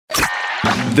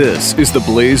This is the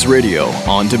Blaze Radio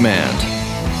on demand.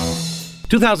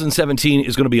 2017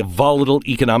 is going to be a volatile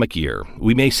economic year.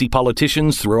 We may see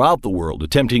politicians throughout the world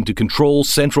attempting to control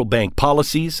central bank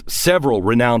policies. Several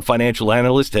renowned financial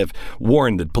analysts have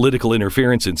warned that political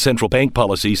interference in central bank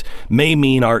policies may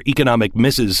mean our economic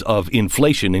misses of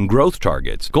inflation and growth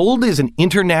targets. Gold is an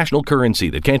international currency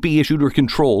that can't be issued or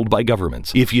controlled by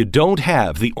governments. If you don't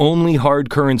have the only hard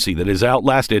currency that has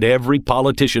outlasted every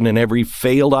politician and every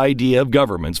failed idea of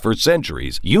governments for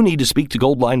centuries, you need to speak to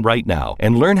Goldline right now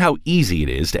and learn how easy it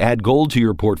is to add gold to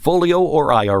your portfolio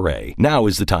or IRA. Now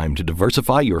is the time to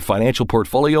diversify your financial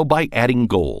portfolio by adding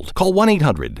gold. Call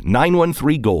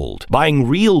 1-800-913-GOLD. Buying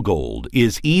real gold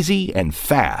is easy and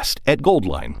fast at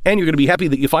Goldline. And you're going to be happy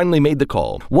that you finally made the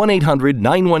call.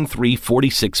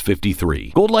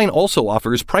 1-800-913-4653. Goldline also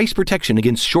offers price protection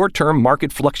against short-term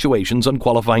market fluctuations on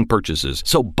qualifying purchases.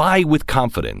 So buy with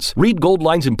confidence. Read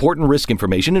Goldline's important risk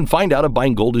information and find out if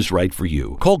buying gold is right for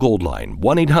you. Call Goldline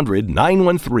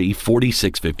 1-800-913-4653.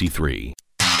 The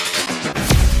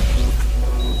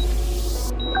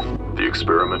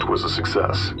experiment was a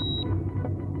success.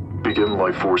 Begin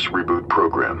Life Force Reboot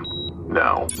Program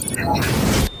now.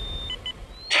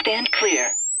 Stand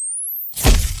clear.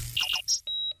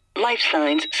 Life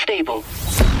signs stable.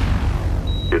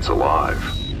 It's alive.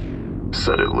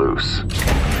 Set it loose.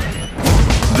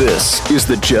 This is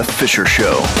the Jeff Fisher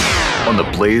Show on the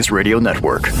Blaze Radio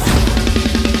Network.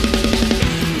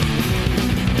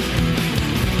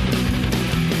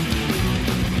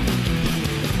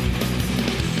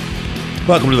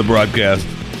 Welcome to the broadcast.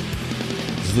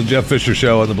 This is the Jeff Fisher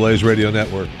Show on the Blaze Radio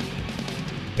Network.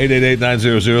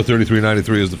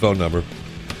 888-900-3393 is the phone number.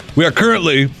 We are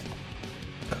currently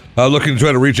looking to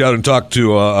try to reach out and talk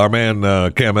to our man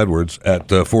Cam Edwards at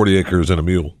 40 Acres and a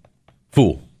Mule.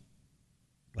 Fool.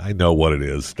 I know what it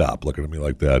is. Stop looking at me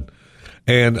like that.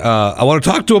 And I want to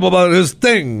talk to him about his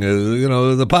thing,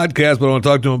 the podcast, but I want to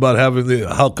talk to him about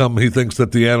how come he thinks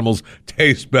that the animals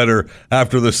taste better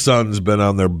after the sun's been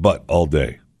on their butt all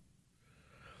day.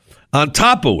 On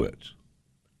top of which,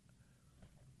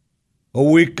 a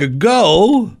week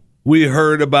ago, we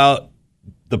heard about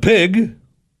the pig.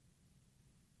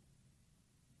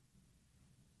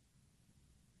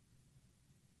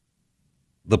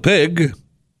 The pig.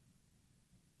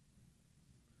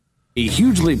 A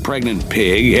hugely pregnant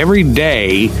pig. Every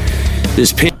day,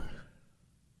 this pig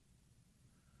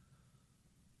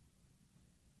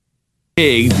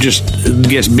just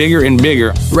gets bigger and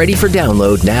bigger. Ready for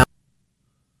download now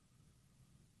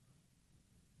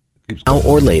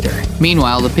or later.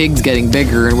 Meanwhile, the pig's getting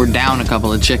bigger and we're down a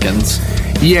couple of chickens.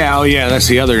 Yeah, that's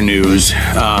the other news.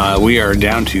 We are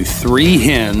down to 3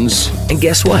 hens. And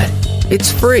guess what?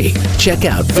 It's free. Check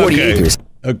out 40 Acres.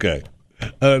 Okay.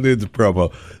 I don't need the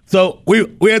promo. So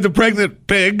we had the pregnant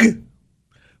pig.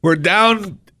 We're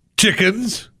down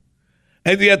chickens.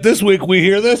 And yet this week we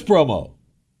hear this promo.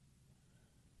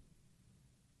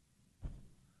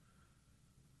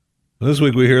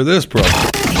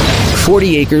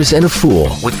 40 Acres and a Fool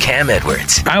with Cam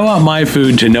Edwards. I want my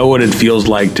food to know what it feels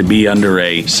like to be under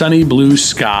a sunny blue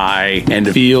sky and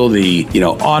to feel the,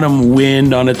 autumn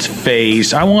wind on its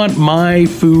face. I want my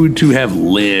food to have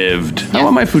lived. Yeah. I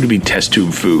want my food to be test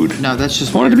tube food. No, that's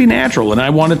just I want it to be natural, and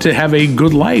I want it to have a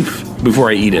good life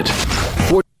before I eat it.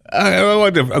 I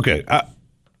have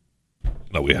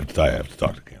to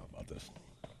talk to Cam about this.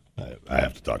 I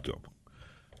have to talk to him.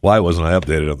 Why wasn't I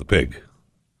updated on the pig?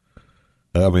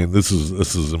 I mean, this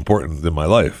is important in my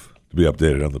life to be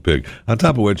updated on the pig. On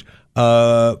top of which,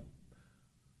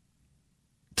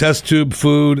 test tube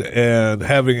food and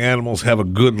having animals have a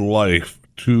good life,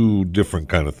 2 different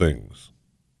kind of things,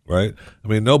 right? I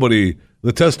mean, the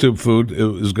test tube food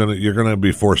you're gonna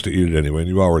be forced to eat it anyway, and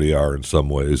you already are in some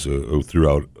ways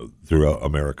throughout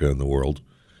America and the world.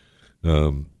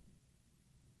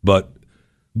 But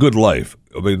good life.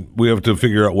 I mean, we have to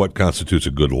figure out what constitutes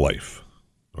a good life,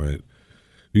 right?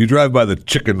 You drive by the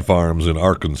chicken farms in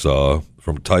Arkansas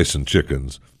from Tyson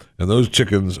Chickens, and those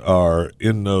chickens are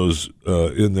in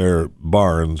their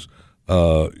barns,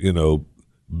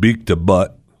 beak to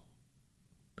butt,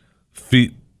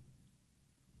 feet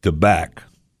to back,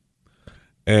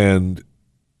 and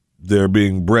they're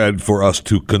being bred for us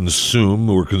to consume.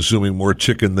 We're consuming more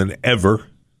chicken than ever.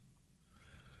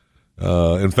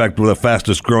 In fact, the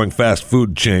fastest growing fast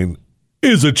food chain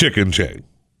is a chicken chain.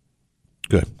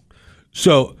 Good.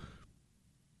 So,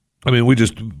 I mean,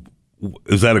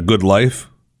 is that a good life?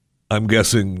 I'm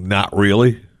guessing not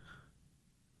really.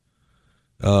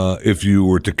 If you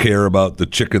were to care about the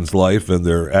chicken's life and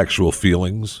their actual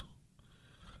feelings,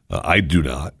 I do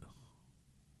not.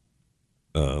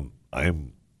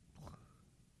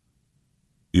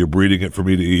 You're breeding it for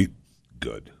me to eat?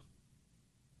 Good.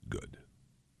 Good.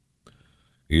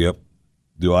 Yep.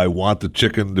 Do I want the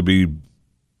chicken to be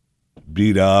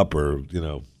beat up or,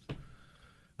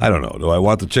 I don't know. Do I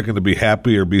want the chicken to be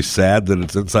happy or be sad that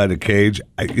it's inside a cage?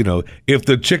 If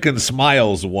the chicken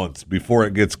smiles once before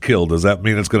it gets killed, does that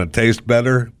mean it's going to taste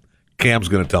better? Cam's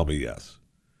going to tell me yes.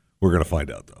 We're going to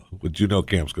find out, though. But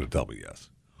Cam's going to tell me yes.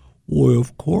 Well,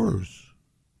 of course.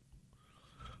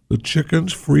 The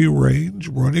chicken's free range,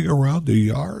 running around the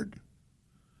yard,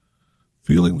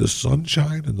 feeling the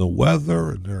sunshine and the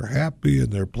weather, and they're happy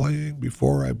and they're playing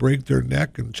before I break their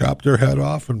neck and chop their head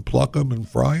off and pluck them and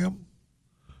fry them.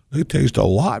 They taste a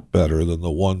lot better than the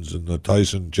ones in the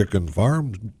Tyson chicken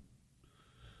farms.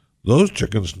 Those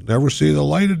chickens never see the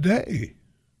light of day.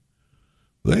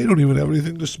 They don't even have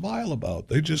anything to smile about.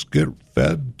 They just get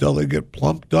fed till they get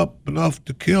plumped up enough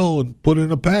to kill and put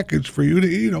in a package for you to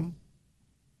eat them.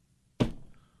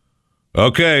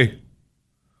 Okay.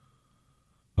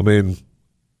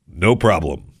 No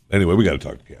problem. Anyway, we got to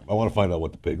talk to Cam. I want to find out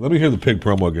what the pig. Let me hear the pig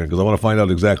promo again because I want to find out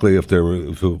exactly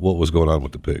what was going on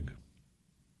with the pig.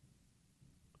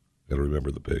 Got to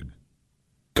remember the pig.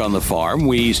 On the farm,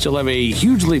 we still have a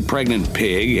hugely pregnant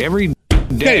pig every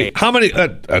day. Hey, how many?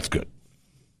 That's good.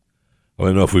 I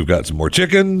want to know if we've got some more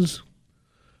chickens.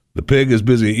 The pig is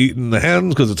busy eating the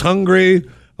hens because it's hungry.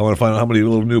 I want to find out how many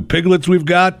little new piglets we've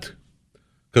got.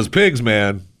 Because pigs,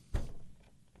 man,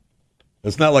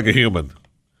 it's not like a human.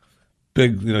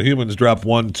 Humans drop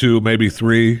 1, 2, maybe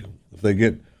 3. If they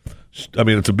get,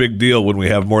 it's a big deal when we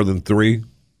have more than 3.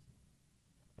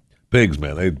 Pigs,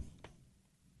 man,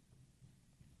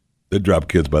 they drop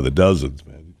kids by the dozens,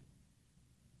 man.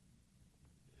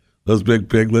 Those big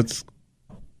piglets.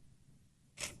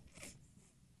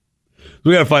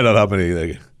 We got to find out how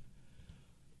many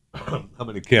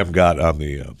Cam got on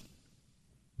the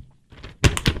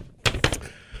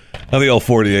old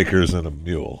 40 acres and a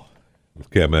mule with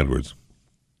Cam Edwards.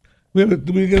 Did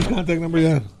we get his contact number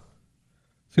yet?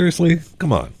 Seriously?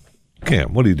 Come on.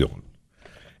 Cam, what are you doing?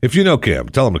 If you know Cam,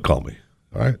 tell him to call me.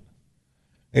 All right?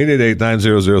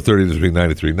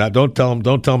 888-900-3393. Now, don't tell him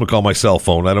to call my cell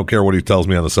phone. I don't care what he tells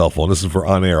me on the cell phone. This is for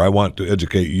on air. I want to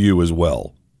educate you as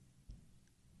well.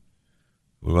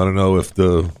 We want to know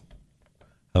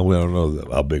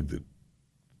how big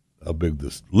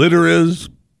this litter is.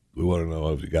 We want to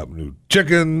know if he got new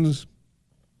chickens.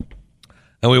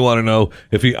 And we want to know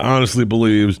if he honestly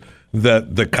believes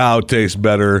that the cow tastes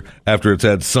better after it's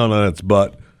had sun on its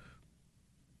butt.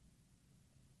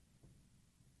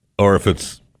 Or if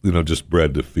it's, just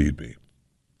bred to feed me.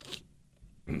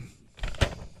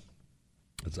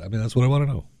 That's what I want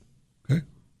to know. Okay?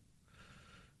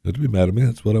 Don't be mad at me.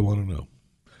 That's what I want to know.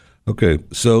 Okay,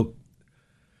 so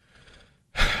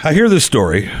I hear this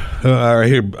story. I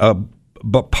hear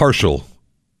but partial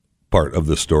part of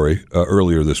this story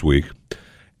earlier this week,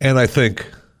 and I think,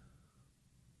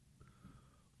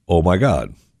 oh my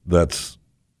God, that's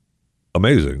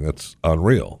amazing. That's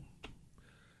unreal.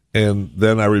 And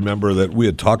then I remember that we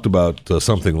had talked about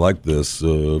something like this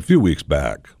a few weeks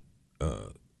back.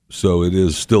 So it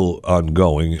is still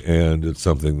ongoing, and it's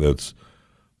something that's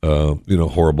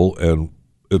horrible, and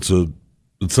it's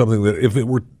something that if it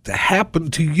were to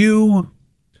happen to you,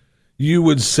 you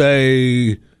would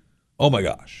say, "Oh my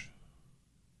gosh,"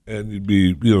 and you'd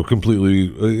be completely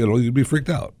you'd be freaked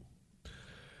out.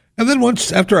 And then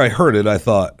once after I heard it, I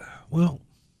thought, well,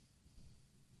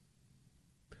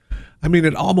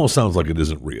 it almost sounds like it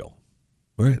isn't real,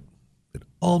 right? It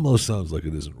almost sounds like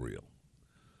it isn't real.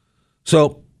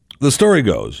 So the story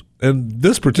goes, and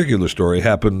this particular story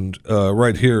happened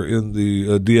right here in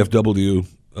the DFW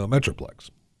Metroplex.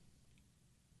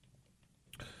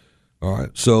 All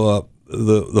right, so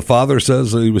the father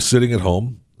says that he was sitting at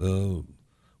home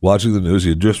watching the news. He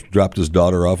had just dropped his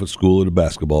daughter off at school at a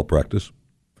basketball practice,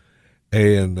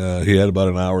 and he had about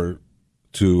an hour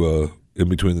to in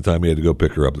between the time he had to go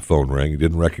pick her up. The phone rang. He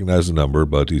didn't recognize the number,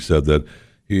 but he said that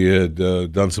he had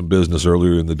done some business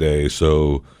earlier in the day,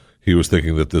 so he was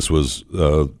thinking that this was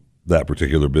that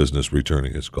particular business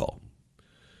returning his call.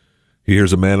 He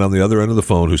hears a man on the other end of the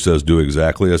phone who says, "Do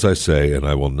exactly as I say, and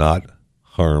I will not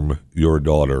harm your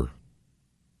daughter.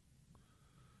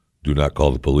 Do not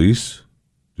call the police.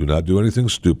 Do not do anything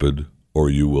stupid, or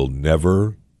you will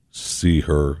never see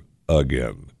her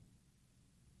again."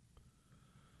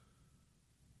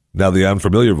 Now, the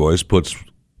unfamiliar voice puts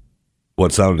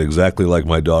what sounded exactly like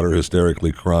my daughter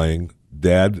hysterically crying,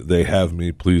 "Dad, they have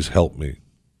me. Please help me."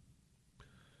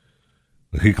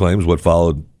 He claims what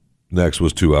followed next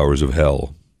was 2 hours of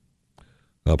hell.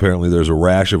 Now, apparently, there's a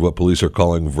rash of what police are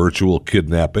calling virtual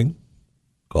kidnapping.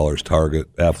 Callers target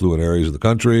affluent areas of the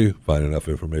country, find enough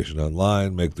information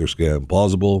online, make their scam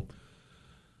plausible.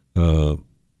 The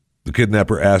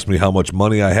kidnapper asked me how much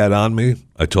money I had on me.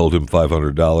 I told him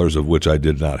 $500, of which I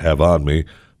did not have on me,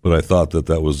 but I thought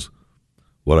that was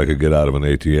what I could get out of an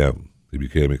ATM. He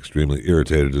became extremely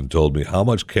irritated and told me, how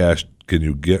much cash can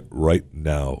you get right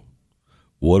now?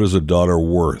 What is a daughter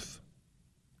worth?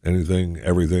 Anything,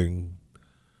 everything?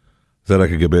 Said I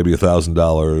could get maybe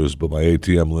 $1,000, but my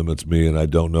ATM limits me, and I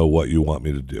don't know what you want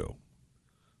me to do.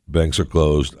 Banks are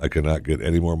closed. I cannot get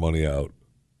any more money out.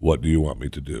 What do you want me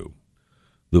to do?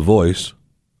 The voice,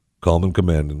 calm and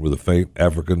commanding, with a faint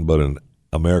African but an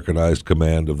Americanized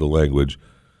command of the language,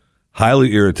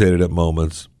 highly irritated at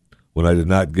moments when I did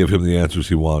not give him the answers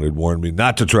he wanted, warned me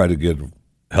not to try to get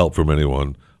help from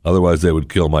anyone, otherwise they would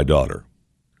kill my daughter.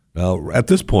 Now, at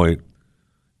this point,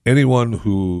 anyone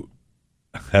who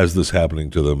has this happening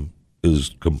to them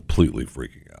is completely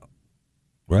freaking out,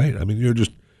 right? I mean, you're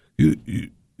just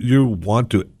you want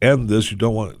to end this. You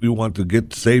want to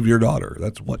save your daughter.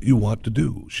 That's what you want to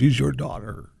do. She's your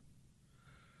daughter.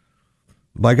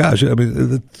 My gosh, I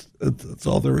mean, that's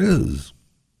all there is.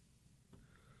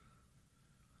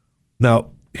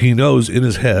 Now, he knows in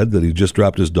his head that he just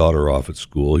dropped his daughter off at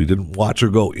school. He didn't watch her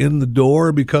go in the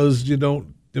door because you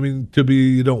don't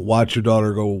watch your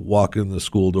daughter go walk in the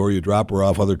school door. You drop her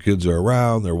off, other kids are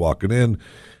around, they're walking in,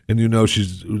 and you know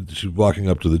she's walking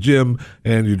up to the gym,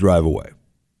 and you drive away.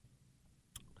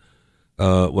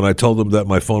 When I told him that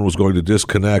my phone was going to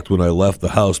disconnect when I left the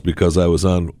house because I was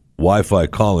on Wi-Fi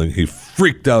calling, he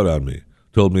freaked out on me,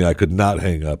 told me I could not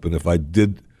hang up, and if I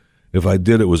did,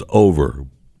 it was over.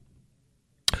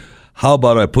 How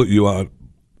about I put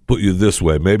you this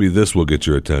way? Maybe this will get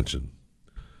your attention.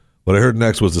 What I heard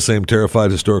next was the same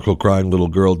terrified, hysterical, crying little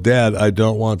girl, Dad, I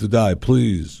don't want to die,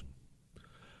 please.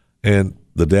 And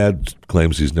the dad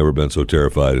claims he's never been so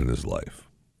terrified in his life.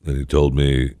 And he told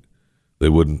me they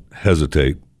wouldn't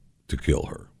hesitate to kill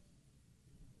her.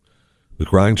 The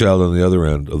crying child on the other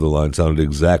end of the line sounded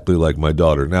exactly like my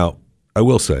daughter. Now, I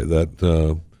will say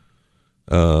that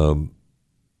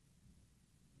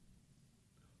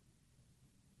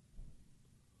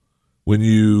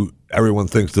when everyone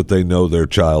thinks that they know their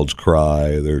child's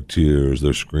cry, their tears,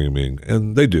 their screaming,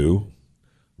 and they do.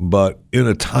 But in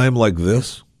a time like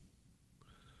this,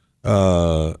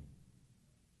 you're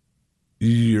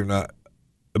not,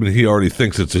 I mean, he already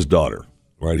thinks it's his daughter,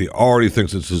 right? He already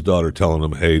thinks it's his daughter telling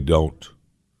him, hey, I don't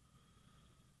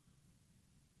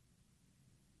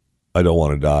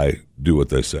want to die, do what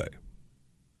they say.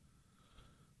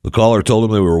 The caller told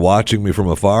him they were watching me from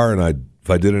afar, and if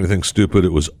I did anything stupid,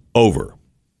 it was over.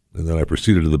 And then I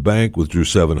proceeded to the bank, withdrew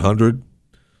 $700.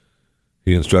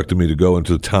 He instructed me to go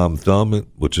into Tom Thumb,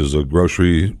 which is a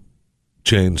grocery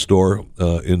chain store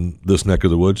in this neck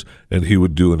of the woods, and he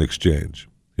would do an exchange.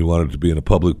 He wanted to be in a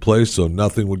public place so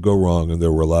nothing would go wrong, and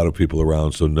there were a lot of people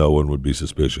around so no one would be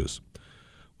suspicious.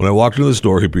 When I walked into the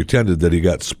store, he pretended that he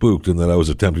got spooked and that I was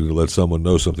attempting to let someone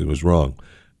know something was wrong.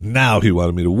 Now he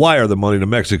wanted me to wire the money to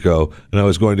Mexico, and I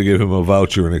was going to give him a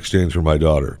voucher in exchange for my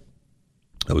daughter.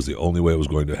 That was the only way it was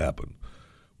going to happen.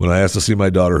 When I asked to see my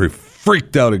daughter, he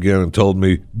freaked out again and told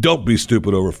me, don't be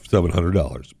stupid over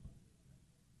 $700.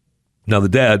 Now, the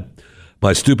dad,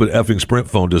 my stupid effing Sprint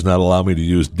phone does not allow me to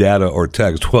use data or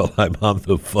text while I'm on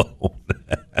the phone.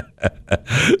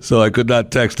 So I could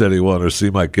not text anyone or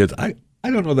see my kids. I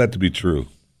don't know that to be true.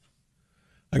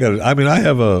 I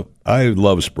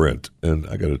love Sprint, and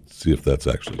I got to see if that's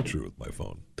actually true with my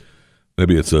phone.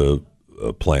 Maybe it's a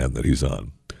plan that he's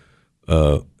on.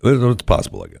 It's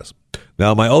possible, I guess.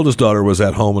 Now, my oldest daughter was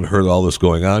at home and heard all this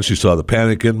going on. She saw the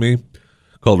panic in me,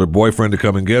 called her boyfriend to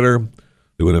come and get her.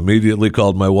 They would immediately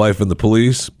called my wife and the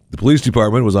police. The police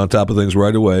department was on top of things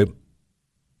right away.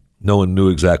 No one knew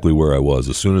exactly where I was.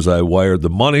 As soon as I wired the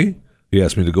money, he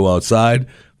asked me to go outside.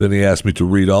 Then he asked me to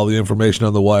read all the information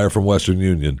on the wire from Western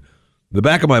Union. In the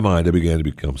back of my mind, I began to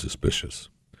become suspicious.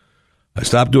 I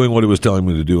stopped doing what he was telling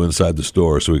me to do inside the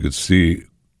store so he could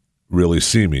really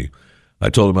see me. I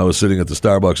told him I was sitting at the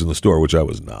Starbucks in the store, which I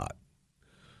was not.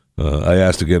 I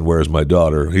asked again, where's my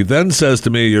daughter? He then says to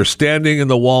me, you're standing in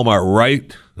the Walmart,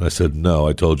 right? And I said, no,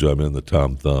 I told you I'm in the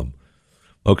Tom Thumb.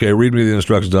 Okay, read me the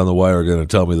instructions on the wire again and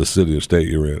tell me the city or state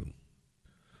you're in.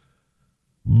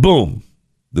 Boom.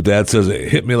 The dad says it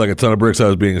hit me like a ton of bricks. I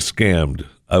was being scammed.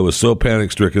 I was so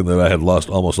panic-stricken that I had lost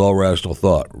almost all rational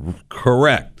thought.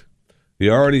 Correct.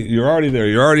 You're already there.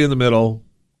 You're already in the middle.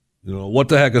 You know, what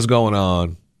the heck is going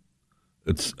on?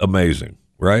 It's amazing,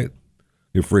 right?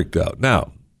 You're freaked out.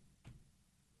 Now,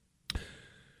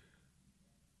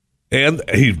 And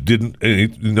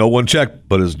no one checked,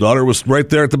 but his daughter was right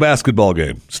there at the basketball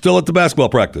game, still at the basketball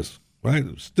practice, right?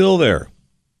 Still there.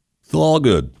 Still all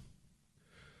good.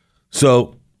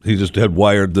 So he just had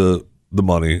wired the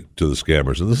money to the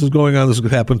scammers. And this is going on. This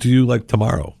could happen to you like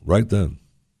tomorrow, right then.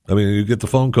 I mean, you get the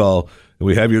phone call and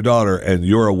we have your daughter and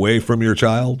you're away from your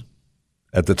child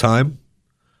at the time.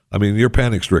 I mean, you're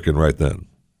panic stricken right then.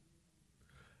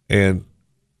 And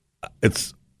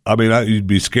you'd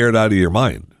be scared out of your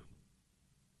mind.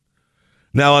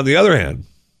 Now, on the other hand,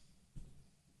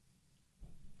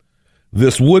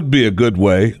 this would be a good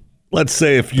way. Let's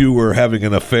say if you were having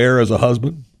an affair as a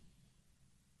husband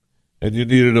and you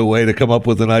needed a way to come up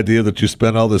with an idea that you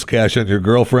spent all this cash on your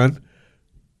girlfriend.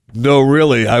 No,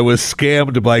 really, I was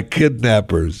scammed by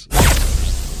kidnappers.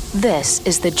 This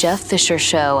is the Jeff Fisher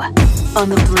Show on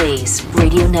the Blaze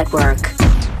Radio Network.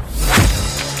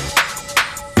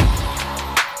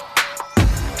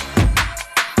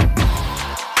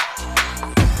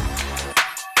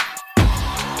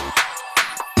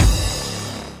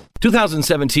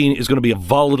 "2017 is going to be a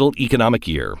volatile economic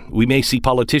year. We may see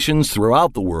politicians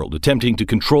throughout the world attempting to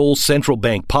control central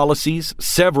bank policies.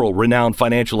 Several renowned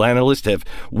financial analysts have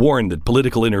warned that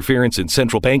political interference in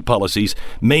central bank policies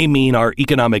may mean our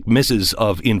economic misses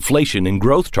of inflation and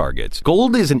growth targets.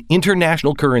 Gold is an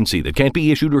international currency that can't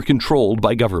be issued or controlled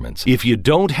by governments. If you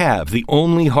don't have the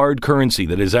only hard currency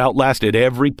that has outlasted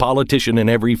every politician and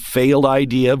every failed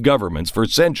idea of governments for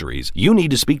centuries, you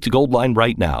need to speak to Goldline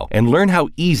right now and learn how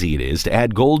easy it is to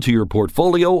add gold to your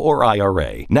portfolio or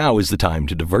IRA. Now is the time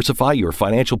to diversify your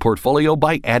financial portfolio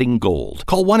by adding gold.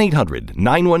 Call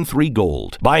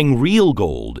 1-800-913-GOLD. Buying real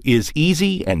gold is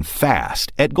easy and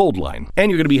fast at Goldline. And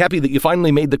you're going to be happy that you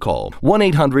finally made the call.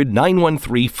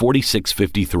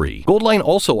 1-800-913-4653. Goldline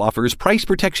also offers price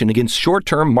protection against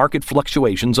short-term market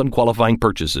fluctuations on qualifying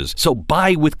purchases. So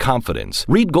buy with confidence.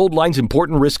 Read Goldline's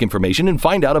important risk information and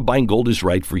find out if buying gold is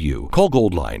right for you. Call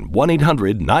Goldline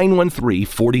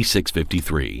 1-800-913-4653.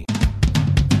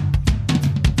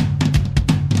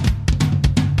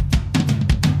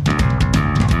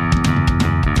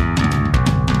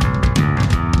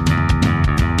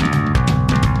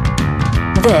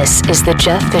 This is the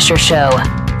Jeff Fisher Show.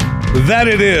 That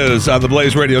it is on the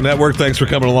Blaze Radio Network. Thanks for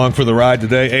coming along for the ride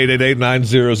today.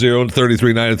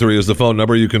 888-900-3393 is the phone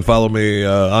number. You can follow me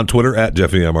on Twitter at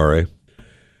JeffyMRA.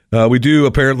 We do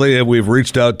apparently, and we've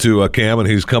reached out to Cam, and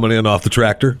he's coming in off the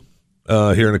tractor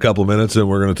here in a couple of minutes, and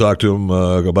we're going to talk to him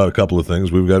about a couple of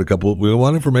things. We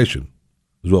want information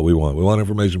is what we want. We want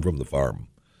information from the farm.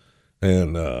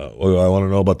 And I want to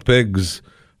know about the pigs.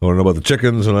 I want to know about the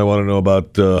chickens, and I want to know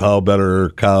about how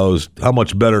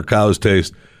much better cows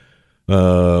taste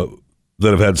that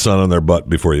have had sun on their butt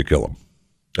before you kill them.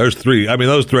 There's three. I mean,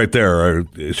 those three right there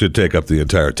should take up the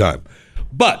entire time.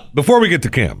 But before we get to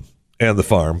Cam and the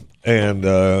farm, and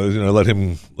let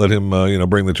him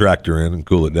bring the tractor in and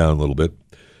cool it down a little bit.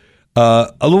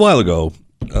 A little while ago,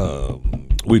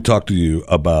 we talked to you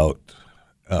about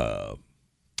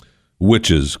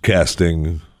witches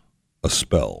casting a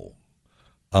spell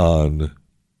on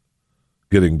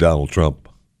getting Donald Trump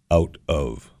out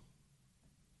of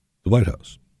the White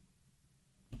House.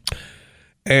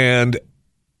 And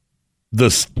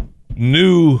the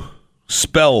new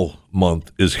spell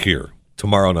month is here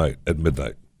tomorrow night at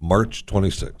midnight. March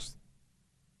 26th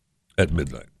at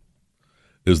midnight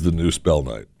is the new spell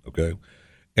night, okay?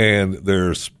 And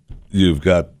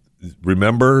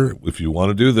remember, if you want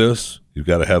to do this, you've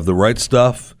got to have the right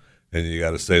stuff and you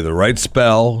got to say the right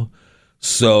spell.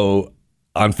 So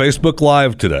on Facebook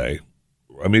Live today,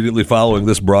 immediately following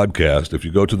this broadcast, if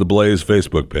you go to the Blaze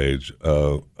Facebook page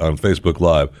on Facebook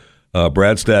Live,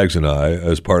 Brad Staggs and I,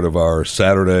 as part of our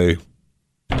Saturday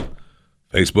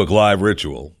Facebook Live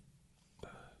ritual,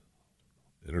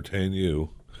 entertain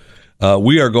you,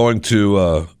 we're going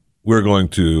to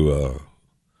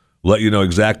let you know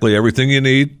exactly everything you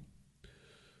need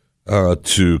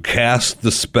to cast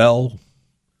the spell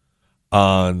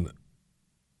on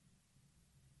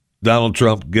Donald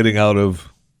Trump getting out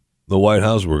of the White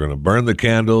House. We're going to burn the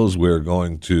candles. We're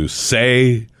going to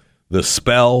say the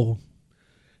spell.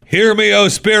 Hear me, O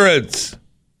spirits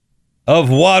of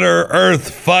water,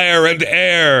 earth, fire, and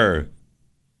air.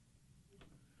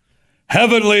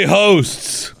 Heavenly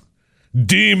hosts,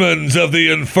 demons of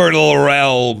the infernal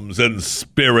realms, and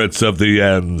spirits of the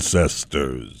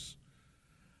ancestors.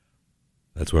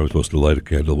 That's where I was supposed to light a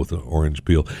candle with an orange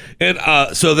peel. And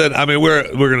so then, I mean, we're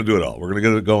going to do it all. We're going to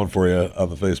get it going for you on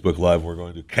the Facebook Live. We're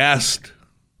going to cast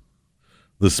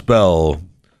the spell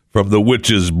from the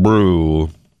witch's brew.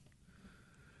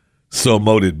 So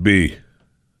mote it be.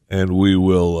 And we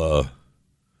will,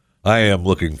 I am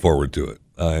looking forward to it.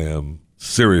 I am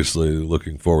seriously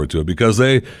looking forward to it because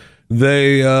they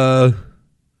they're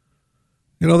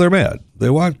mad. They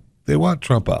want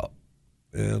Trump out.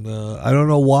 And I don't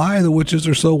know why the witches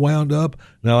are so wound up.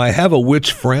 Now, I have a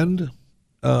witch friend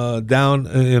down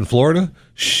in Florida.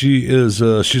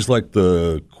 She's like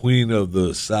the queen of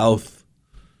the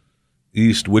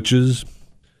Southeast witches,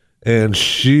 and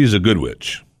she's a good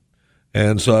witch.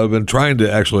 And so I've been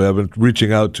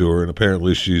reaching out to her, and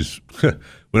apparently she's,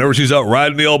 whenever she's out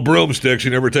riding the old broomstick, she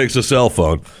never takes a cell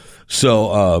phone.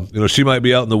 So, she might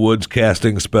be out in the woods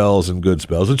casting spells and good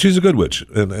spells, and she's a good witch.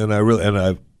 And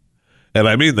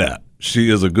I mean that. She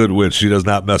is a good witch. She does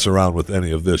not mess around with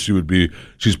any of this.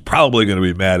 She's probably going to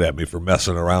be mad at me for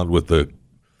messing around with the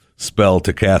spell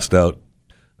to cast out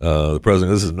the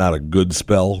president. This is not a good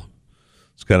spell.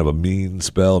 It's kind of a mean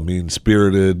spell,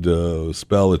 mean-spirited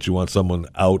spell that you want someone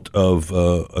out of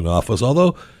an office.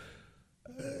 Although,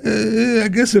 I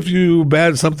guess if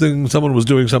someone was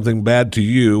doing something bad to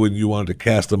you and you wanted to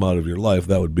cast them out of your life,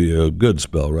 that would be a good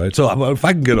spell, right? So if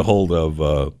I can get a hold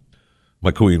of my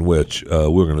queen witch,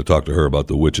 we're going to talk to her about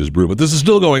the witch's brew. But this is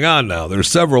still going on now. There's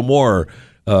several more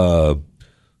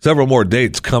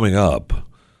dates coming up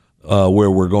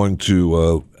where we're going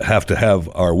to have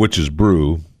our witch's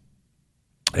brew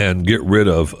and get rid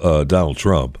of Donald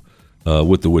Trump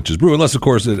with the witch's brew, unless, of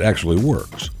course, it actually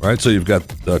works, right? So you've got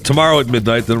tomorrow at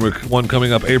midnight, then one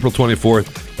coming up April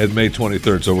 24th and May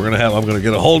 23rd. So I'm going to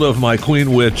get a hold of my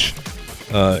queen witch.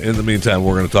 In the meantime,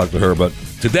 we're going to talk to her. But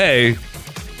today,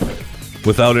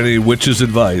 without any witch's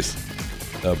advice,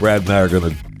 Brad and I are going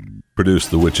to produce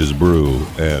the witch's brew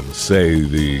and say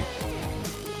the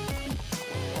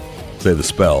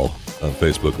spell on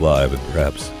Facebook Live, and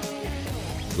perhaps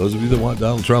those of you that want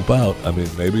Donald Trump out, I mean,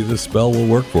 maybe this spell will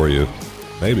work for you.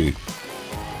 Maybe.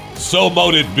 So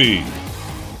mote it be.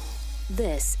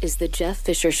 This is the Jeff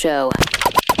Fisher Show.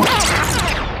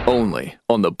 Only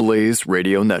on the Blaze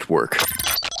Radio Network.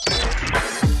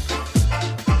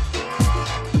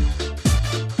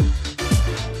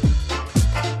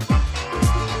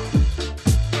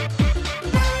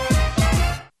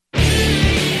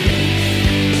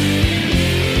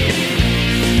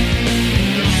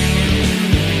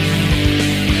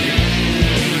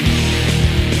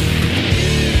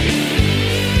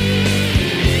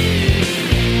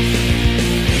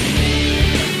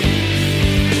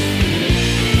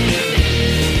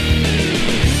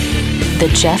 The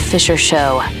Jeff Fisher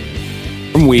Show.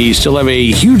 We still have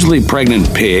a hugely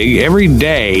pregnant pig. Every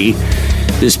day,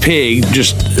 this pig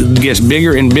just gets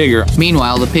bigger and bigger.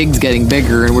 Meanwhile, the pig's getting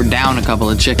bigger and we're down a couple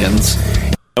of chickens.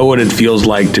 Know what it feels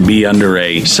like to be under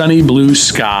a sunny blue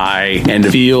sky and to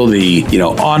feel the,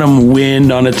 autumn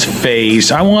wind on its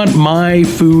face. I want my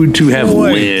food to have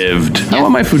lived. Yeah. I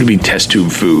want my food to be test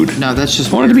tube food. No, that's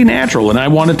just I want it to be natural, and I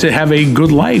want it to have a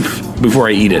good life before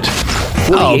I eat it.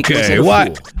 Okay,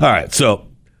 what? All right, so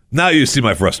now you see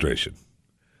my frustration.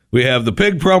 We have the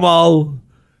pig promo.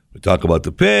 We talk about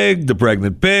the pig, the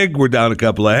pregnant pig. We're down a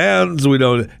couple of hens.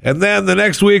 And then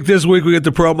this week, we get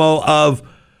the promo of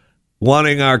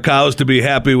wanting our cows to be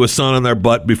happy with sun on their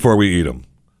butt before we eat them.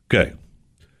 Okay.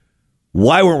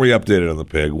 Why weren't we updated on the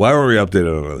pig? Why weren't we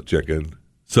updated on the chicken?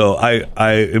 So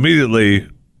I immediately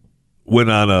went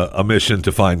on a mission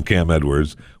to find Cam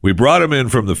Edwards. We brought him in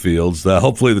from the fields.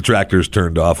 Hopefully the tractor's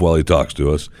turned off while he talks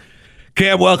to us.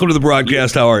 Cam, welcome to the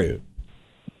broadcast. How are you?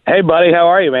 Hey, buddy. How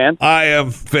are you, man? I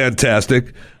am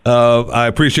fantastic. I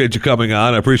appreciate you coming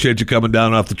on. I appreciate you coming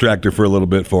down off the tractor for a little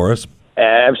bit for us.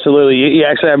 Absolutely.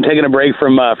 Actually, I'm taking a break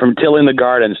from tilling the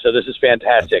garden, so this is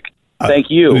fantastic. Thank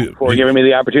you for giving me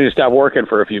the opportunity to stop working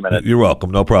for a few minutes. You're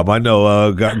welcome. No problem. I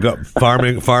know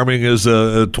farming is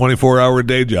a 24-hour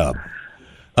day job.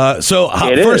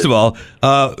 First of all,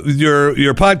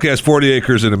 your podcast, 40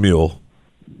 Acres and a Mule,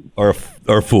 or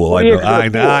Fool.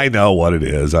 I know what it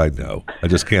is. I know. I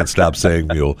just can't stop saying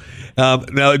mule.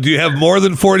 Now, do you have more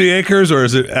than 40 acres, or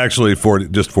is it actually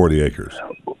just 40 acres?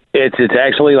 It's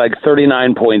actually like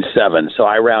 39.7, so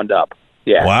I round up.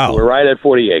 Yeah, wow. So we're right at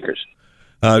 40 acres.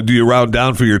 Do you round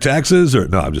down for your taxes, or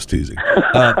no? I'm just teasing.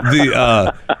 Why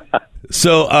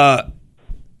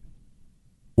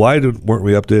weren't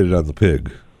we updated on the pig,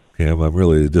 Cam? I'm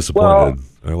really disappointed.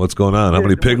 What's going on? How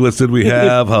many piglets did we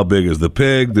have? How big is the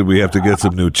pig? Did we have to get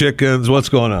some new chickens? What's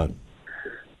going on?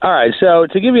 All right, so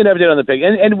to give you an update on the pig,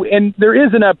 and there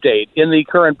is an update in the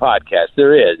current podcast.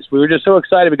 There is. We were just so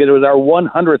excited because it was our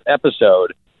 100th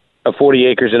episode of 40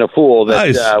 Acres and a Fool that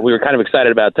nice. We were kind of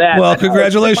excited about that. Well,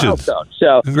 congratulations.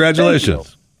 So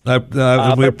congratulations.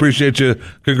 We appreciate you.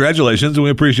 Congratulations, and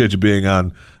we appreciate you being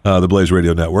on the Blaze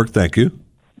Radio Network. Thank you.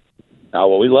 Oh,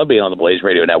 well, we love being on the Blaze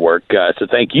Radio Network, so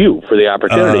thank you for the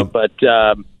opportunity. But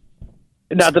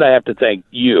not that I have to thank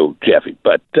you, Jeffy,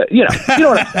 but, you know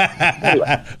what I'm saying.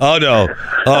 Anyway. Oh,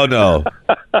 no.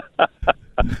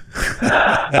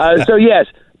 So, yes,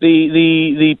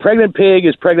 the pregnant pig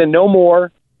is pregnant no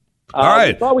more. All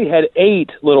right. We thought we had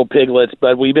 8 little piglets,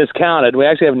 but we miscounted. We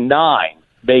actually have 9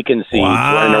 bacon seeds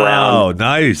running around. Wow,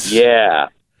 nice. Yeah.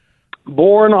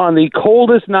 Born on the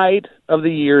coldest night of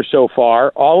the year so far.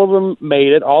 All of them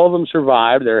made it. All of them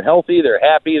survived. They're healthy. They're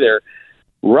happy. They're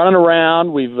running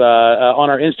around. We've on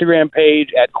our Instagram page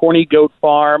at Corny Goat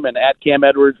Farm and at Cam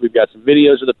Edwards, we've got some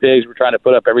videos of the pigs we're trying to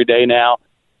put up every day now.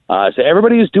 So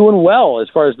everybody is doing well as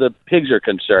far as the pigs are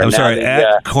concerned. I'm sorry,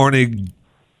 at Corny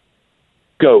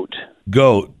Goat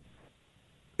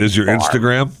is your Farm.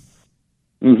 Instagram?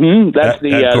 Mm-hmm. That's the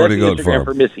Instagram Farm.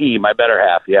 For Miss E, my better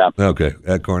half, yeah. Okay,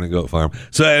 at Corny Goat Farm.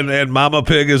 So, and Mama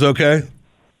Pig is okay?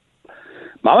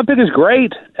 Mama Pig is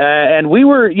great. And we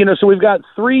were, so we've got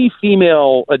 3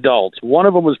 female adults. One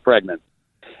of them was pregnant.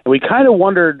 And we kind of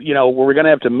wondered, were we going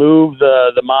to have to move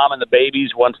the mom and the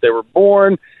babies once they were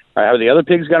born? Or how are the other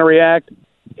pigs going to react?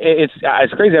 It's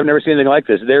crazy. I've never seen anything like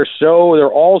this. They're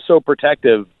all so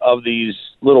protective of these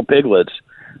little piglets.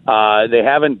 They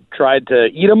haven't tried to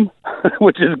eat them,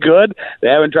 which is good. They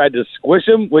haven't tried to squish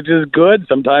them, which is good.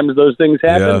 Sometimes those things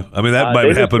happen. Yeah, I mean that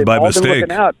might happen by mistake.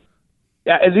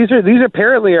 Yeah, and these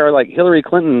apparently are like Hillary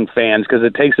Clinton fans because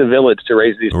it takes a village to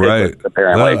raise these piglets. Right.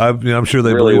 Apparently, well, I'm sure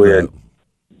they really believe weird.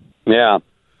 that. Yeah.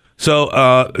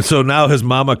 So now has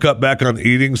Mama cut back on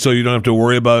eating, so you don't have to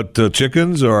worry about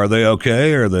chickens, or are they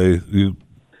okay? Or are they?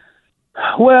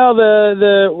 Well,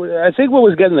 I think what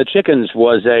was getting the chickens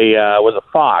was a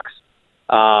fox,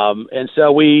 and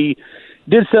so we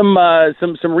did some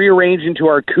rearranging to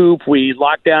our coop. We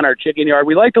locked down our chicken yard.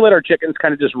 We like to let our chickens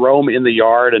kind of just roam in the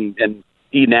yard and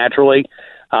eat naturally.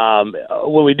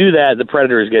 When we do that, the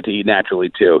predators get to eat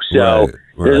naturally too. So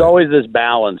there's always this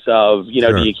balance of, do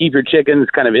you keep your chickens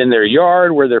kind of in their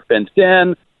yard where they're fenced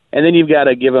in, and then you've got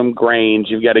to give them grains,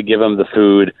 you've got to give them the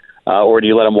food, or do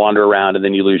you let them wander around and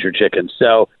then you lose your chickens?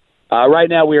 So right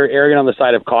now we are erring on the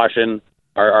side of caution.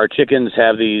 Our chickens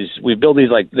have we build these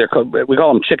we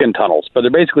call them chicken tunnels, but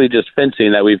they're basically just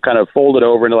fencing that we've kind of folded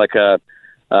over into like a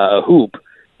hoop.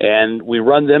 And we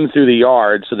run them through the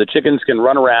yard so the chickens can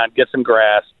run around, get some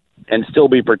grass, and still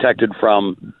be protected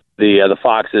from the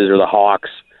foxes or the hawks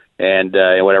and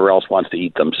whatever else wants to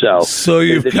eat them. So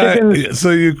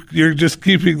you're just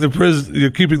keeping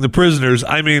the prisoners.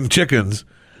 I mean chickens.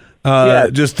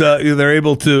 Just they're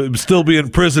able to still be in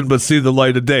prison but see the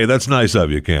light of day. That's nice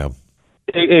of you, Cam.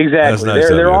 Exactly. Nice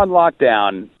they're on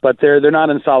lockdown, but they're not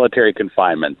in solitary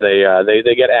confinement. They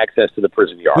get access to the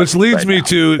prison yard. Which leads me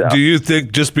to: do you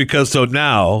think just because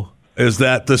now is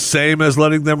that the same as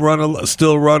letting them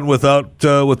still run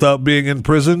without being in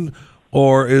prison,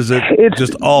 or is it's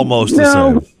just almost the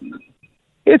same?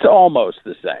 It's almost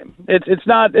the same. It's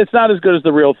not as good as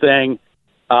the real thing.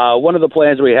 One of the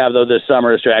plans we have though this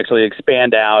summer is to actually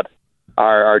expand out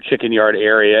our chicken yard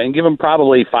area and give them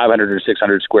probably 500 or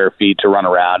 600 square feet to run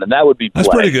around, and that would be That's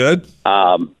pretty good.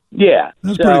 Yeah,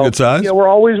 that's pretty good size. We're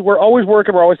always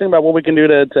working. We're always thinking about what we can do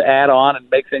to add on and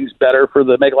make things better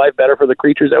make life better for the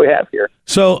creatures that we have here.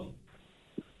 So,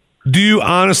 do you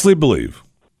honestly believe?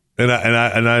 And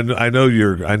I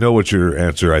know what your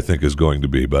answer I think is going to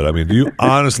be, but I mean, do you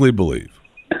honestly believe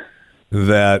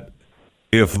that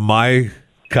if my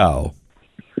cow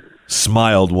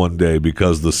smiled one day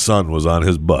because the sun was on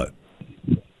his butt,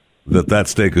 that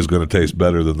steak is going to taste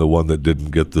better than the one that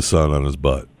didn't get the sun on his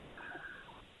butt?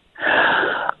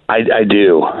 I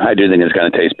do think it's going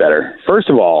to taste better. First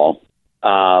of all,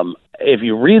 if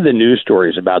you read the news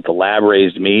stories about the lab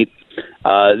raised meat,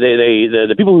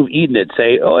 the people who've eaten it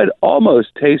say, it almost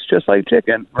tastes just like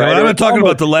chicken. Right? I'm not talking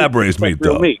about the lab raised meat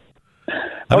though. Meat.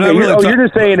 You're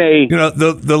just saying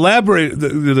the lab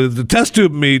the test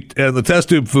tube meat and the test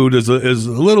tube food is a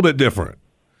little bit different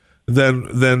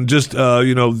than just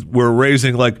we're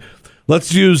raising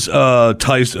let's use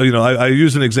Tyson. I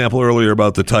used an example earlier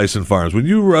about the Tyson farms. When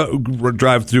you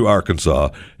drive through Arkansas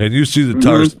and you see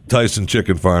the Tyson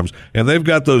chicken farms, and they've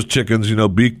got those chickens,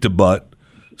 beak to butt,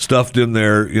 stuffed in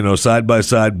there, side by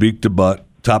side, beak to butt,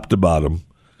 top to bottom.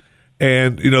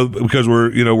 And, because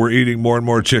we're eating more and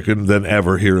more chicken than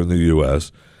ever here in the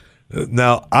U.S.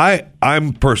 Now,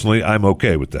 I'm personally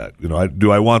okay with that.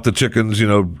 Do I want the chickens,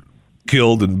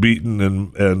 killed and beaten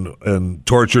and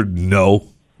tortured? No.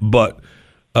 But,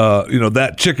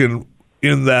 that chicken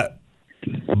in that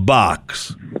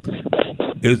box,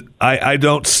 I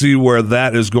don't see where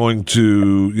that is going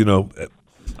to,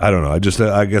 I don't know. I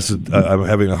guess I'm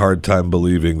having a hard time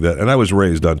believing that. And I was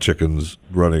raised on chickens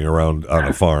running around on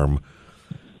a farm.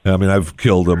 I mean, I've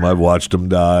killed them. I've watched them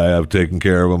die. I've taken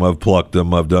care of them. I've plucked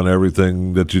them. I've done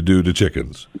everything that you do to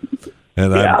chickens.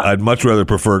 And I'd much rather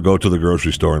prefer go to the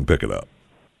grocery store and pick it up.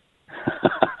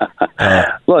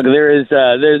 Look, there's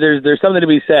something to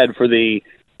be said for the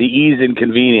ease and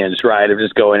convenience, right, of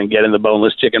just going and getting the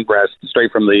boneless chicken breast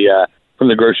straight from the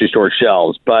grocery store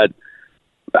shelves. But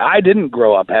I didn't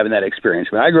grow up having that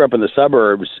experience. When I grew up in the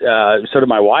suburbs, so did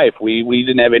my wife. We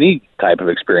didn't have any type of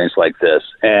experience like this.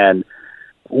 And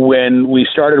when we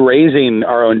started raising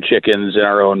our own chickens and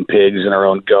our own pigs and our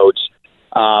own goats,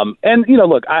 and,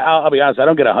 look, I'll be honest, I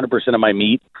don't get 100% of my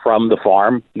meat from the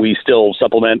farm. We still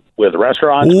supplement with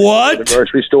restaurants. What? The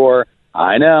grocery store.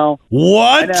 I know.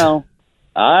 What?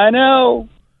 I know.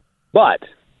 But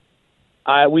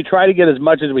we try to get as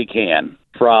much as we can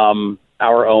from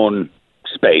our own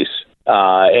space.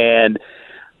 And,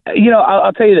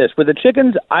 I'll tell you this. With the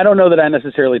chickens, I don't know that I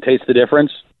necessarily taste the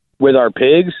difference. With our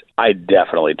pigs, I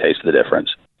definitely taste the difference.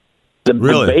 The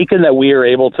bacon that we are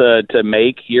able to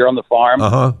make here on the farm,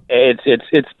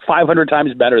 it's 500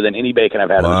 times better than any bacon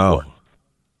I've had in the store.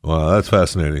 Wow, that's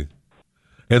fascinating.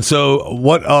 And so,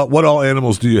 what all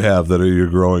animals do you have that you're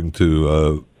growing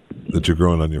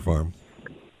on your farm?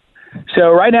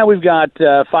 So right now we've got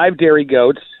 5 dairy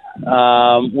goats.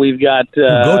 We've got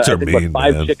goats are mean,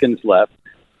 5 chickens left.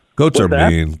 Goats are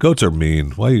mean. Goats are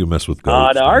mean. Why do you mess with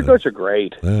goats? No, our goats are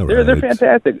great. They're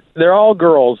fantastic. They're all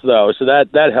girls though, so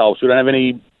that helps. We don't have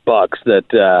any bucks.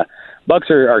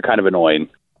 Bucks are kind of annoying.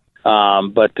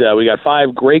 But we got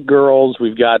 5 great girls.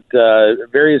 We've got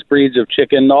various breeds of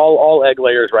chicken, all egg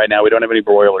layers right now. We don't have any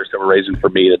broilers that we're raising for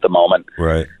meat at the moment.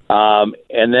 Right.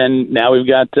 And then now we've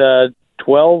got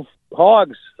 12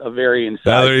 hogs of varying size.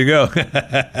 Oh, there you go.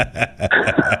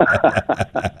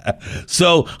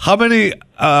 So how many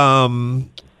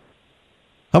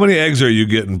eggs are you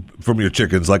getting from your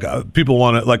chickens? Like people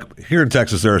want to, like here in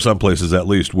Texas, there are some places at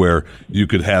least where you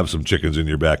could have some chickens in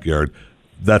your backyard.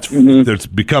 There's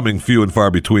becoming few and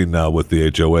far between now with the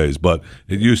HOAs, but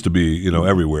it used to be,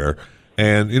 everywhere.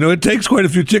 And, it takes quite a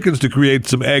few chickens to create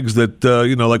some eggs that,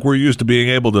 like we're used to being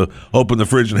able to open the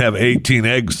fridge and have 18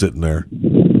 eggs sitting there.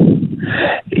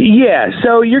 Yeah,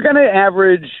 so you're going to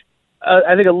average,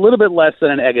 I think, a little bit less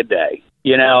than an egg a day.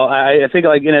 I think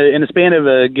like in a span of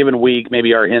a given week,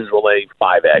 maybe our hens will lay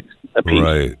 5 eggs a piece.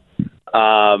 Right.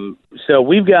 So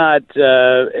we've got,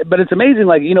 but it's amazing,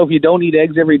 like, if you don't eat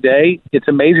eggs every day, it's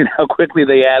amazing how quickly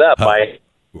they add up.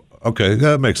 Okay,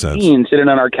 that makes sense. Sitting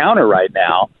on our counter right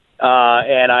now.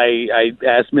 And I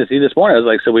asked Missy this morning, I was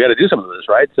like, so we got to do some of this,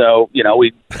 right? So,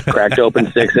 we cracked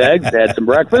open 6 eggs, had some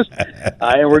breakfast,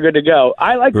 and we're good to go.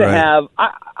 I like to have,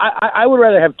 I would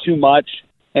rather have too much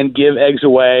and give eggs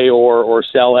away or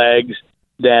sell eggs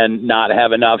than not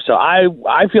have enough. So I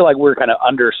feel like we're kind of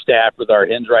understaffed with our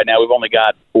hens right now. We've only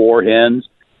got 4 hens,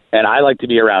 and I like to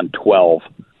be around 12.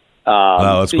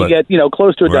 So you get,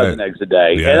 close to a dozen eggs a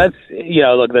day. Yeah. And that's,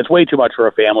 that's way too much for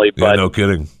a family. But, no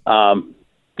kidding.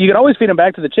 You can always feed them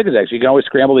back to the chickens, actually. You can always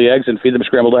scramble the eggs and feed them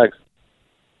scrambled eggs.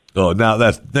 Oh, now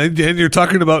and you're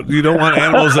talking about you don't want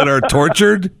animals that are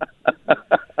tortured?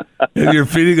 And you're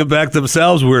feeding them back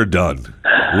themselves? We're done.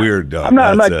 I'm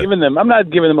not giving them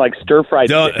like stir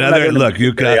fried. Look,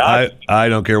 I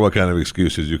don't care what kind of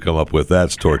excuses you come up with.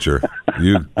 That's torture.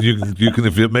 You can,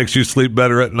 if it makes you sleep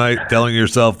better at night, telling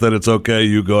yourself that it's okay,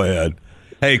 you go ahead.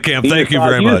 Hey, Cam, thank you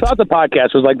very much. You thought the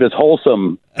podcast was like this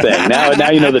wholesome thing.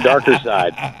 Now you know the darker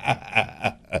side.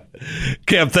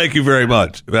 Cam, thank you very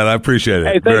much, man. I appreciate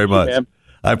it very much. Man.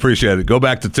 I appreciate it. Go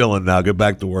back to tilling now. Get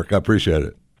back to work. I appreciate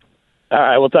it. All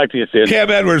right, we'll talk to you soon. Cam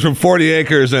Edwards from 40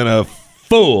 Acres and a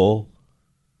Fool.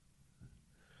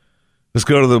 Let's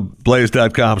go to the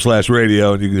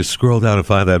blaze.com/radio, and you can just scroll down and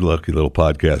find that lucky little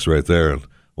podcast right there and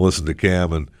listen to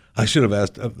Cam. And I should have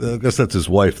asked, I guess that's his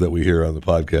wife that we hear on the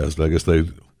podcast. I guess he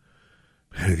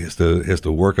has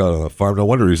to work out on a farm. No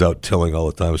wonder he's out tilling all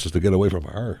the time. It's just to get away from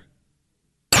her.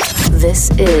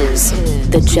 This is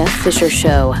the Jeff Fisher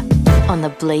Show on the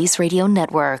Blaze Radio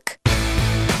Network.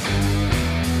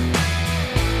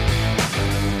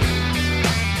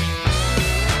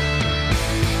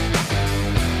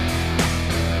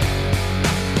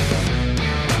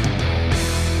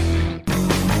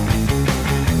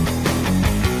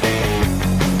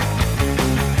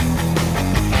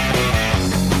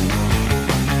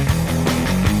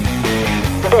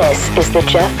 This is the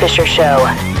Jeff Fisher Show.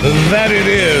 That it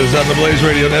is on the Blaze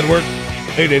Radio Network.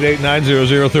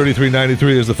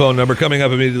 888-900-3393 is the phone number. Coming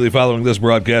up immediately following this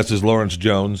broadcast is Lawrence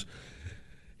Jones.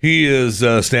 He is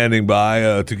standing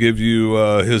by to give you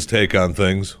his take on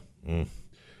things.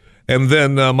 And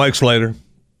then Mike Slater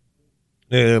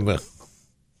and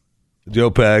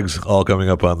Joe Pags, all coming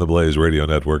up on the Blaze Radio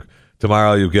Network.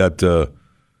 Tomorrow you've got,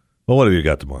 what have you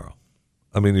got tomorrow?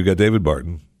 I mean, you've got David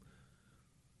Barton,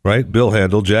 right? Bill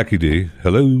Handel, Jackie D,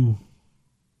 hello.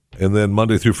 And then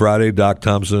Monday through Friday, Doc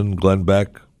Thompson, Glenn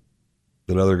Beck,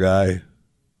 that other guy,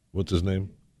 what's his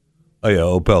name? Oh, yeah,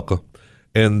 Opelka.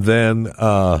 And then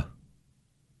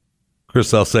Chris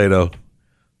Salcedo,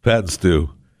 Pat and Stu.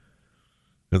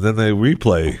 And then they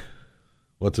replay,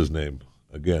 what's his name?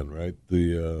 Again, right?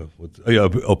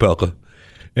 Opelka.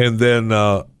 And then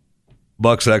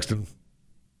Buck Sexton,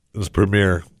 this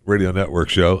premier radio network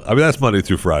show. I mean, that's Monday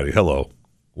through Friday. Hello.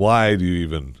 Why do you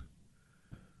even...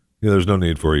 there's no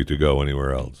need for you to go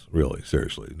anywhere else. Really,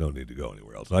 seriously, no need to go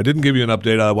anywhere else. And I didn't give you an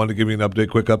update. I wanted to give you an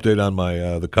quick update on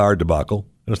my the car debacle.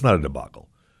 And it's not a debacle.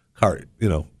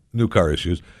 New car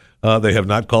issues. They have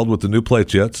not called with the new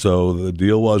plates yet. So the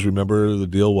deal was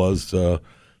that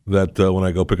when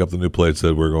I go pick up the new plates,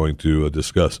 that we're going to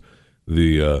discuss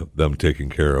them taking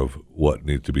care of what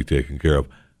needs to be taken care of.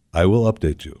 I will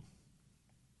update you.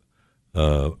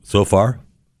 So far,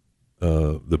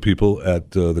 the people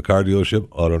at the car dealership,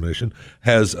 AutoNation,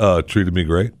 has treated me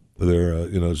great. They're,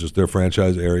 it's just their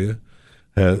franchise area,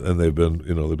 and they've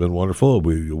been wonderful.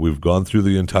 We've gone through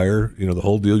the entire, the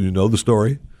whole deal. You know the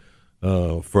story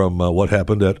from what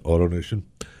happened at AutoNation,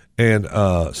 and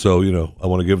so I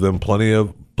want to give them plenty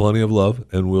of love,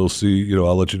 and we'll see.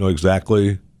 I'll let you know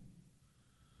exactly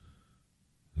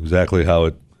how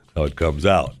it comes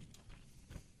out.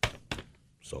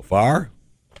 So far,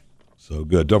 so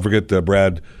good. Don't forget,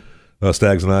 Brad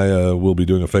Staggs and I will be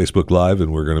doing a Facebook Live,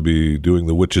 and we're going to be doing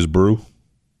the Witch's Brew.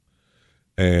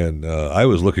 And I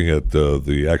was looking at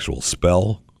the actual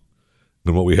spell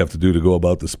and what we have to do to go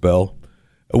about the spell.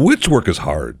 Witch work is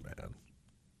hard, man.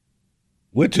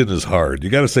 Witching is hard. You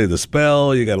got to say the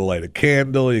spell. You got to light a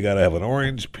candle. You got to have an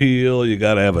orange peel. You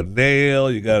got to have a nail.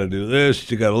 You got to do this.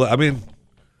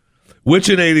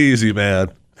 Witching ain't easy,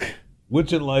 man.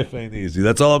 Witching life ain't easy.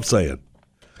 That's all I'm saying.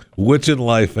 Witching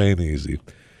life ain't easy.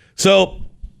 So,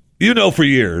 for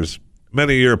years,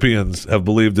 many Europeans have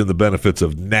believed in the benefits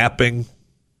of napping.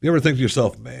 You ever think to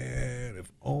yourself, man, if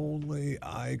only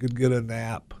I could get a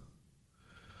nap?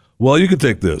 Well, you can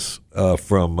take this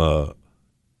from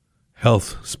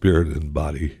Health, Spirit, and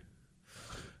Body.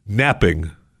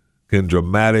 Napping can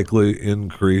dramatically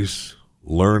increase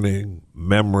learning,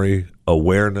 memory,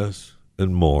 awareness,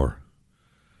 and more.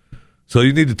 So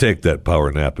you need to take that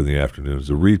power nap in the afternoons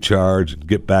to recharge and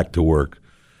get back to work.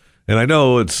 And I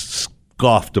know it's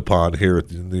scoffed upon here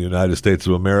in the United States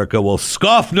of America. Well,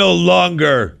 scoff no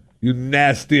longer, you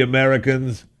nasty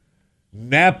Americans.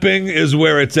 Napping is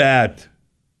where it's at.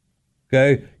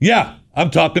 Okay? Yeah,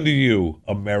 I'm talking to you,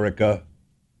 America.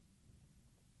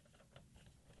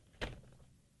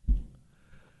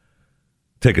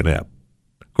 Take a nap.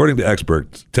 According to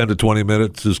experts, 10 to 20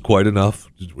 minutes is quite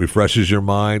enough. It refreshes your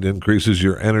mind, increases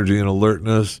your energy and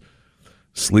alertness.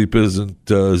 Sleep isn't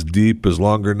as deep as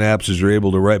longer naps as you're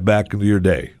able to right back into your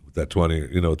day. With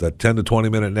that 10 to 20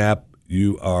 minute nap,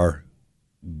 you are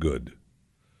good.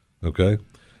 Okay?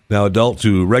 Now, adults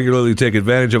who regularly take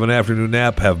advantage of an afternoon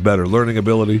nap have better learning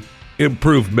ability,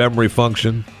 improved memory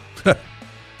function.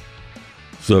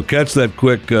 So catch that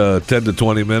quick 10 to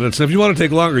 20 minutes. And if you want to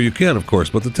take longer, you can, of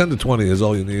course. But the 10 to 20 is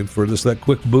all you need for just that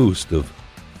quick boost of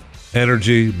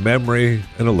energy, memory,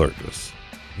 and alertness.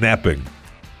 Napping.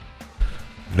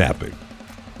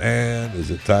 Man,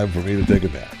 is it time for me to take a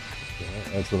nap?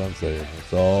 That's what I'm saying.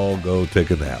 Let's all go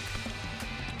take a nap.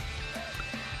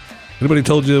 Anybody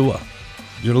told you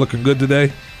you're looking good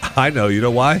today? I know. You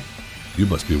know why? You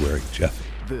must be wearing Jeff.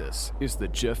 This is the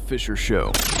Jeff Fisher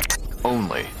Show.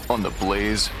 Only on the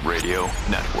Blaze Radio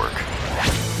Network.